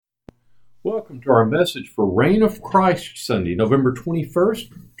Welcome to our message for Reign of Christ Sunday, November 21st,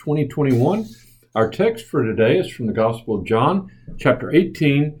 2021. Our text for today is from the Gospel of John, chapter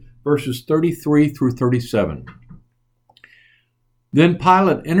 18, verses 33 through 37. Then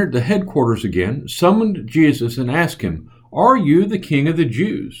Pilate entered the headquarters again, summoned Jesus, and asked him, "Are you the King of the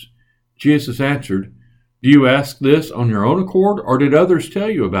Jews?" Jesus answered, "Do you ask this on your own accord, or did others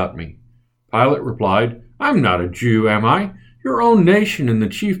tell you about me?" Pilate replied, "I'm not a Jew, am I? Your own nation and the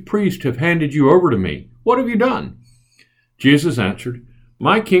chief priest have handed you over to me. What have you done?" Jesus answered,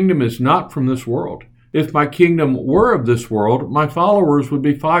 "My kingdom is not from this world. If my kingdom were of this world, my followers would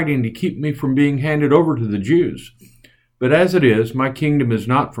be fighting to keep me from being handed over to the Jews. But as it is, my kingdom is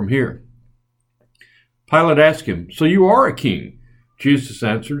not from here." Pilate asked him, "So you are a king?" Jesus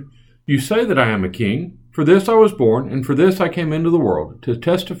answered, "You say that I am a king. For this I was born, and for this I came into the world, to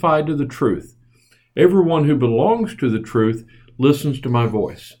testify to the truth. Everyone who belongs to the truth listens to my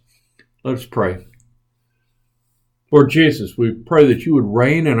voice." Let us pray. Lord Jesus, we pray that you would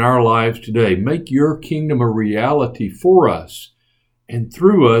reign in our lives today. Make your kingdom a reality for us, and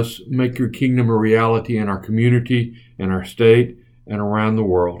through us, make your kingdom a reality in our community, in our state, and around the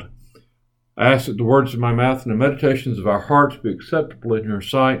world. I ask that the words of my mouth and the meditations of our hearts be acceptable in your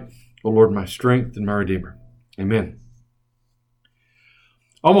sight, O Lord, my strength and my Redeemer. Amen.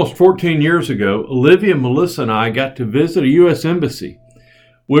 Almost 14 years ago, Olivia, Melissa, and I got to visit a U.S. embassy.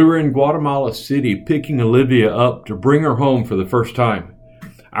 We were in Guatemala City picking Olivia up to bring her home for the first time.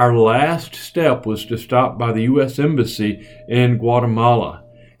 Our last step was to stop by the U.S. embassy in Guatemala.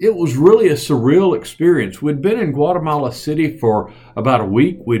 It was really a surreal experience. We'd been in Guatemala City for about a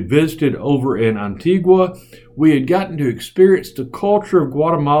week. We'd visited over in Antigua. We had gotten to experience the culture of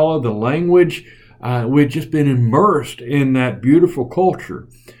Guatemala, the language. We'd just been immersed in that beautiful culture.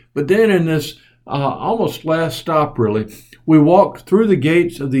 But then in this almost last stop, really, we walked through the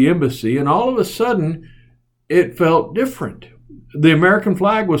gates of the embassy, and all of a sudden, it felt different. The American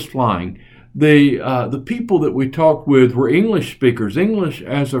flag was flying. The people that we talked with were English speakers, English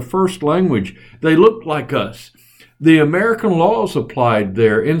as a first language. They looked like us. The American laws applied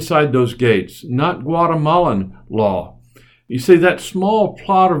there inside those gates, not Guatemalan law. You see, that small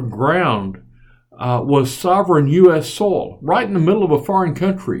plot of ground was sovereign U.S. soil, right in the middle of a foreign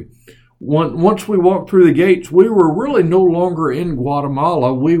country. Once we walked through the gates, we were really no longer in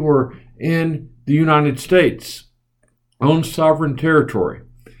Guatemala. We were in the United States, on sovereign territory.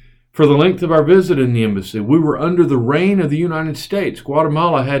 For the length of our visit in the embassy, we were under the reign of the United States.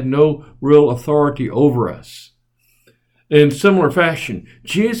 Guatemala had no real authority over us. In similar fashion,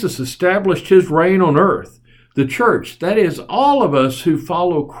 Jesus established his reign on earth. The church, that is, all of us who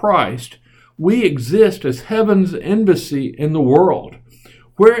follow Christ, we exist as heaven's embassy in the world.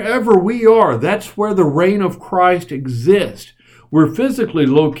 Wherever we are, that's where the reign of Christ exists. We're physically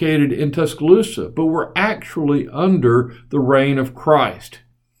located in Tuscaloosa, but we're actually under the reign of Christ.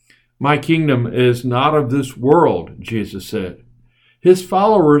 "My kingdom is not of this world," Jesus said. His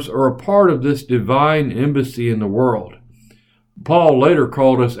followers are a part of this divine embassy in the world. Paul later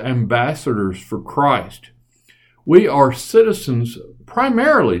called us ambassadors for Christ. We are citizens,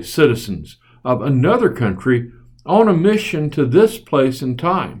 primarily citizens, of another country on a mission to this place and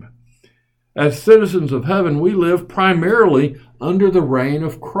time. As citizens of heaven, we live primarily under the reign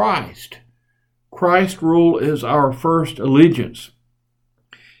of Christ. Christ's rule is our first allegiance.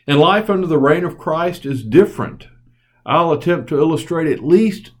 And life under the reign of Christ is different. I'll attempt to illustrate at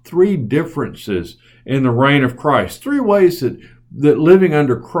least 3 differences in the reign of Christ. 3 ways that living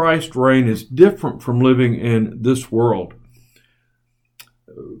under Christ's reign is different from living in this world.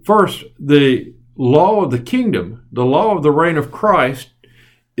 First, the law of the kingdom, the law of the reign of Christ,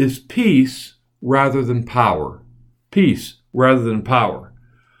 is peace rather than power. Peace rather than power.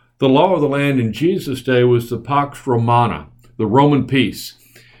 The law of the land in Jesus' day was the Pax Romana, the Roman peace.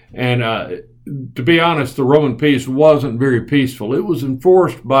 And to be honest, the Roman peace wasn't very peaceful. It was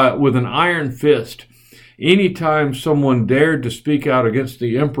enforced with an iron fist. Anytime someone dared to speak out against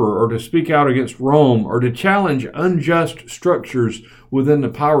the emperor or to speak out against Rome or to challenge unjust structures within the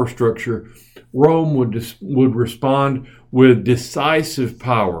power structure, Rome would respond with decisive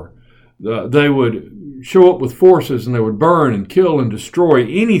power. They would show up with forces and they would burn and kill and destroy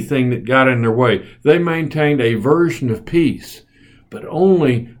anything that got in their way. They maintained a version of peace, but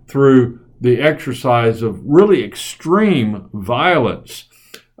only through the exercise of really extreme violence.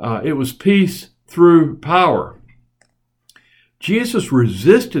 It was peace through power. Jesus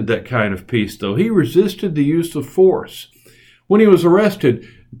resisted that kind of peace, though. He resisted the use of force. When he was arrested,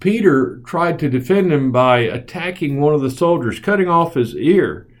 Peter tried to defend him by attacking one of the soldiers, cutting off his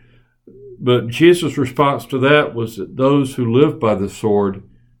ear. But Jesus' response to that was that those who live by the sword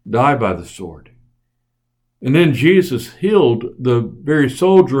die by the sword. And then Jesus healed the very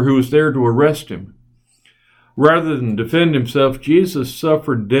soldier who was there to arrest him. Rather than defend himself, Jesus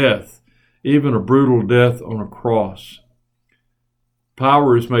suffered death, even a brutal death on a cross.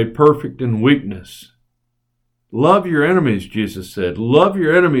 Power is made perfect in weakness. Love your enemies, Jesus said. Love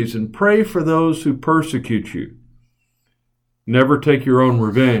your enemies and pray for those who persecute you. Never take your own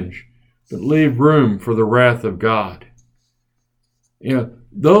revenge, but leave room for the wrath of God.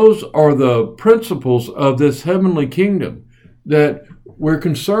 Those are the principles of this heavenly kingdom, that we're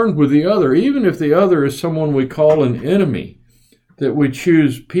concerned with the other, even if the other is someone we call an enemy, that we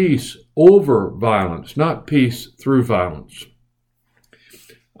choose peace over violence, not peace through violence.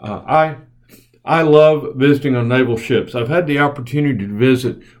 I love visiting on naval ships. I've had the opportunity to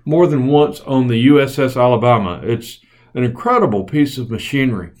visit more than once on the USS Alabama. It's an incredible piece of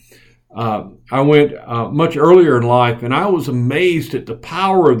machinery. I went much earlier in life, and I was amazed at the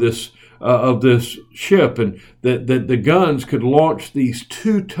power of this ship, and that the guns could launch these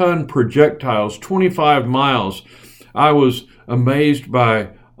 2-ton projectiles 25 miles. I was amazed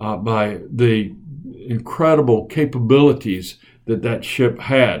by the incredible capabilities that ship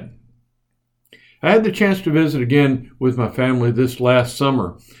had. I had the chance to visit again with my family this last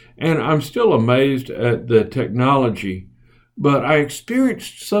summer, and I'm still amazed at the technology. But I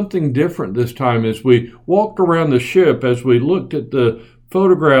experienced something different this time as we walked around the ship, as we looked at the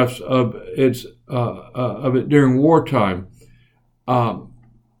photographs of it during wartime. I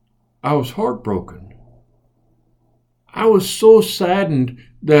was heartbroken. I was so saddened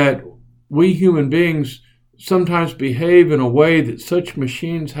that we human beings sometimes behave in a way that such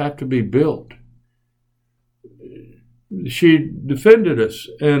machines have to be built. She defended us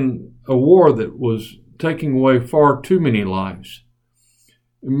in a war that was taking away far too many lives.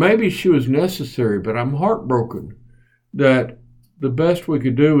 Maybe she was necessary, but I'm heartbroken that the best we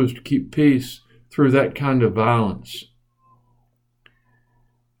could do was to keep peace through that kind of violence.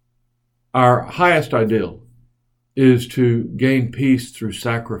 Our highest ideal is to gain peace through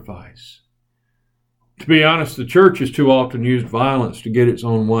sacrifice. To be honest, the church has too often used violence to get its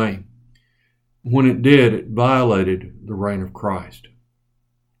own way. When it did, it violated the reign of Christ.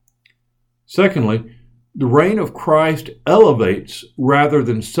 Secondly, the reign of Christ elevates rather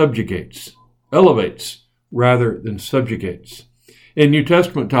than subjugates. Elevates rather than subjugates. In New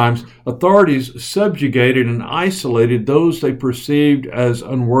Testament times, authorities subjugated and isolated those they perceived as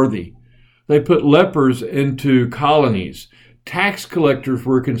unworthy. They put lepers into colonies. Tax collectors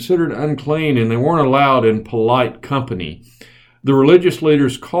were considered unclean and they weren't allowed in polite company. The religious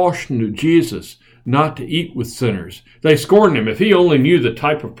leaders cautioned Jesus not to eat with sinners. They scorned him. If he only knew the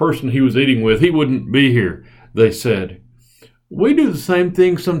type of person he was eating with, he wouldn't be here, they said. We do the same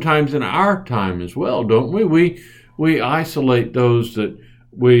thing sometimes in our time as well, don't we? We isolate those that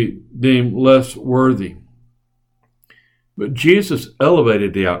we deem less worthy. But Jesus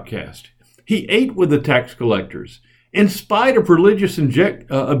elevated the outcast. He ate with the tax collectors. In spite of religious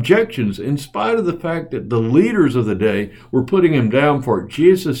objections, in spite of the fact that the leaders of the day were putting him down for it,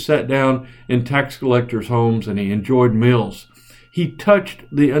 Jesus sat down in tax collectors' homes and he enjoyed meals. He touched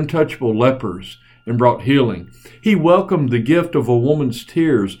the untouchable lepers and brought healing. He welcomed the gift of a woman's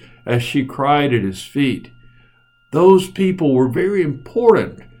tears as she cried at his feet. Those people were very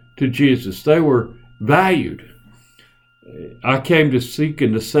important to Jesus. They were valued. I came to seek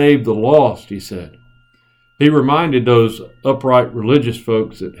and to save the lost, he said. He reminded those upright religious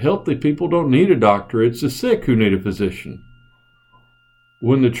folks that healthy people don't need a doctor. It's the sick who need a physician.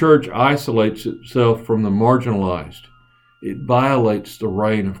 When the church isolates itself from the marginalized, it violates the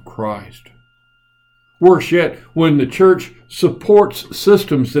reign of Christ. Worse yet, when the church supports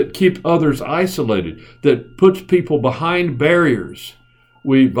systems that keep others isolated, that puts people behind barriers,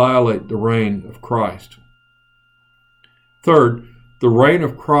 we violate the reign of Christ. Third, the reign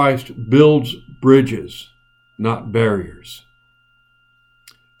of Christ builds bridges, not barriers.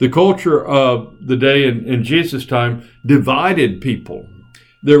 The culture of the day in Jesus' time divided people.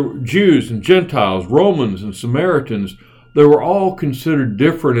 There were Jews and Gentiles, Romans and Samaritans. They were all considered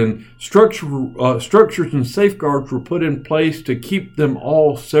different, and structures and safeguards were put in place to keep them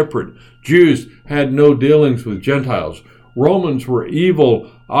all separate. Jews had no dealings with Gentiles. Romans were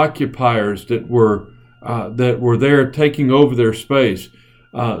evil occupiers that were there taking over their space.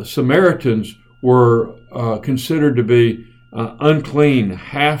 Samaritans were considered to be unclean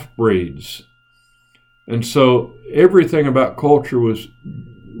half-breeds. And so everything about culture was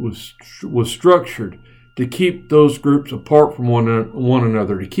structured to keep those groups apart from one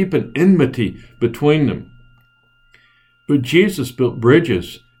another, to keep an enmity between them. But Jesus built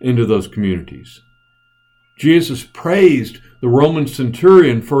bridges into those communities. Jesus praised the Roman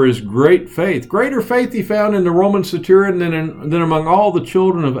centurion for his great faith. Greater faith he found in the Roman centurion than among all the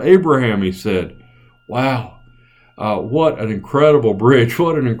children of Abraham, he said. Wow, what an incredible bridge,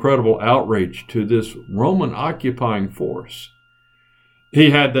 what an incredible outreach to this Roman occupying force.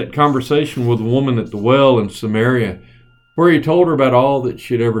 He had that conversation with a woman at the well in Samaria, where he told her about all that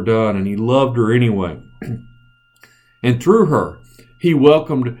she'd ever done, and he loved her anyway. And through her, he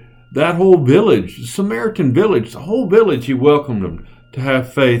welcomed that whole village, the Samaritan village, the whole village, he welcomed them to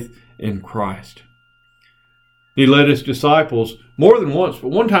have faith in Christ. He led his disciples more than once,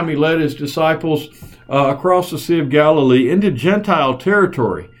 but one time he led his disciples across the Sea of Galilee into Gentile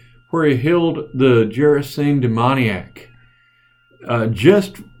territory, where he healed the Gerasene demoniac.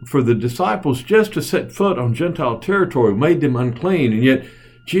 Just for the disciples, just to set foot on Gentile territory, made them unclean, and yet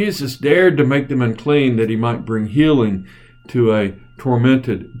Jesus dared to make them unclean that he might bring healing to a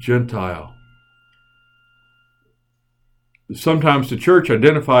tormented Gentile. Sometimes the church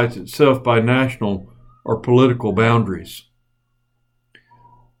identifies itself by national or political boundaries.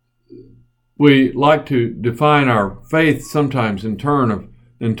 We like to define our faith sometimes in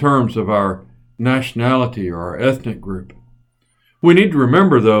terms of our nationality or our ethnic group. We need to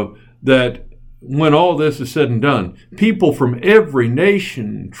remember, though, that when all this is said and done, people from every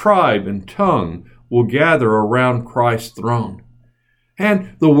nation, tribe, and tongue will gather around Christ's throne.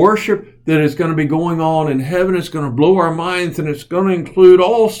 And the worship that is going to be going on in heaven is going to blow our minds, and it's going to include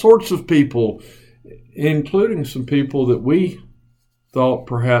all sorts of people, including some people that we thought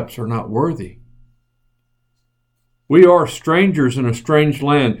perhaps are not worthy. We are strangers in a strange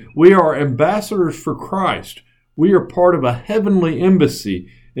land. We are ambassadors for Christ. We are part of a heavenly embassy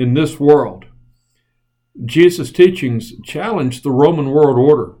in this world. Jesus' teachings challenged the Roman world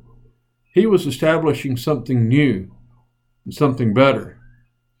order. He was establishing something new and something better,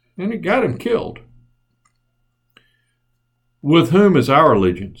 and it got him killed. With whom is our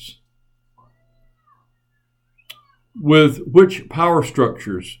allegiance? With which power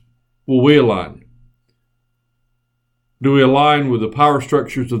structures will we align? Do we align with the power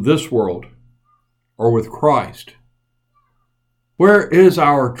structures of this world or with Christ? Where is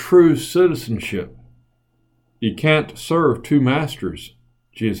our true citizenship? You can't serve two masters,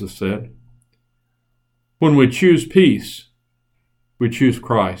 Jesus said. When we choose peace, we choose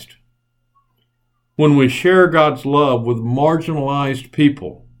Christ. When we share God's love with marginalized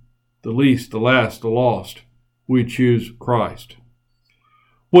people, the least, the last, the lost, we choose Christ.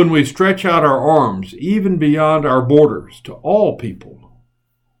 When we stretch out our arms, even beyond our borders, to all people,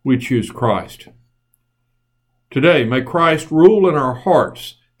 we choose Christ. Today, may Christ rule in our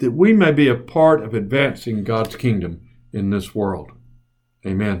hearts that we may be a part of advancing God's kingdom in this world.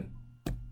 Amen.